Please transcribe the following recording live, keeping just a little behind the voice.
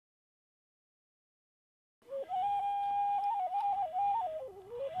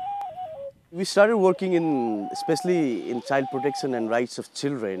We started working especially in child protection and rights of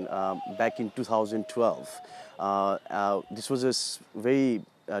children back in 2012. This was very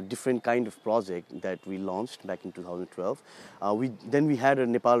different kind of project that we launched back in 2012. Then we had a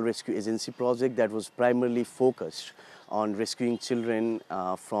Nepal Rescue Agency project that was primarily focused on rescuing children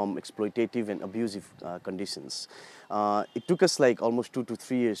from exploitative and abusive conditions. It took us like almost 2 to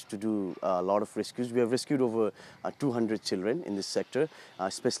 3 years to do a lot of rescues. We have rescued over 200 children in this sector,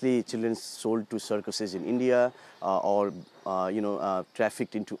 especially children sold to circuses in India or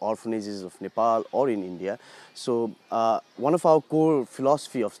trafficked into orphanages of Nepal or in India. So one of our core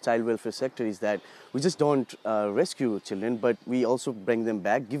philosophy of child welfare sector is that we just don't rescue children, but we also bring them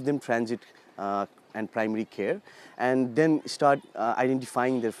back, give them transit and primary care, and then start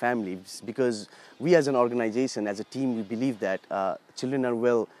identifying their families, because we as an organization, as a team, we believe that children are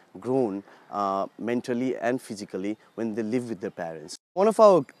well grown mentally and physically when they live with their parents. One of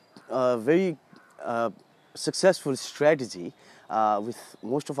our very successful strategy with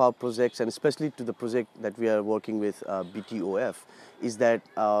most of our projects, and especially to the project that we are working with BTOF, is that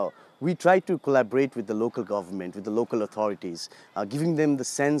we try to collaborate with the local government, with the local authorities, giving them the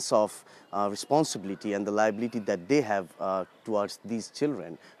sense of responsibility and the liability that they have towards these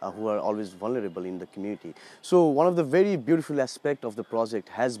children who are always vulnerable in the community. So one of the very beautiful aspects of the project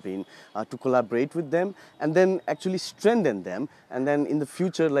has been to collaborate with them and then actually strengthen them, and then in the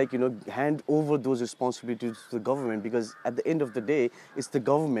future, hand over those responsibilities to the government, because at the end of the day, it's the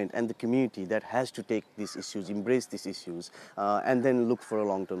government and the community that has to take these issues, embrace these issues, and then look for a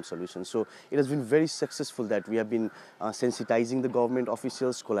long-term solution. So it has been very successful that we have been sensitizing the government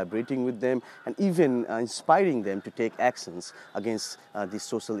officials, collaborating with them, and even inspiring them to take actions against these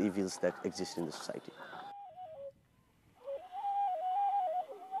social evils that exist in the society.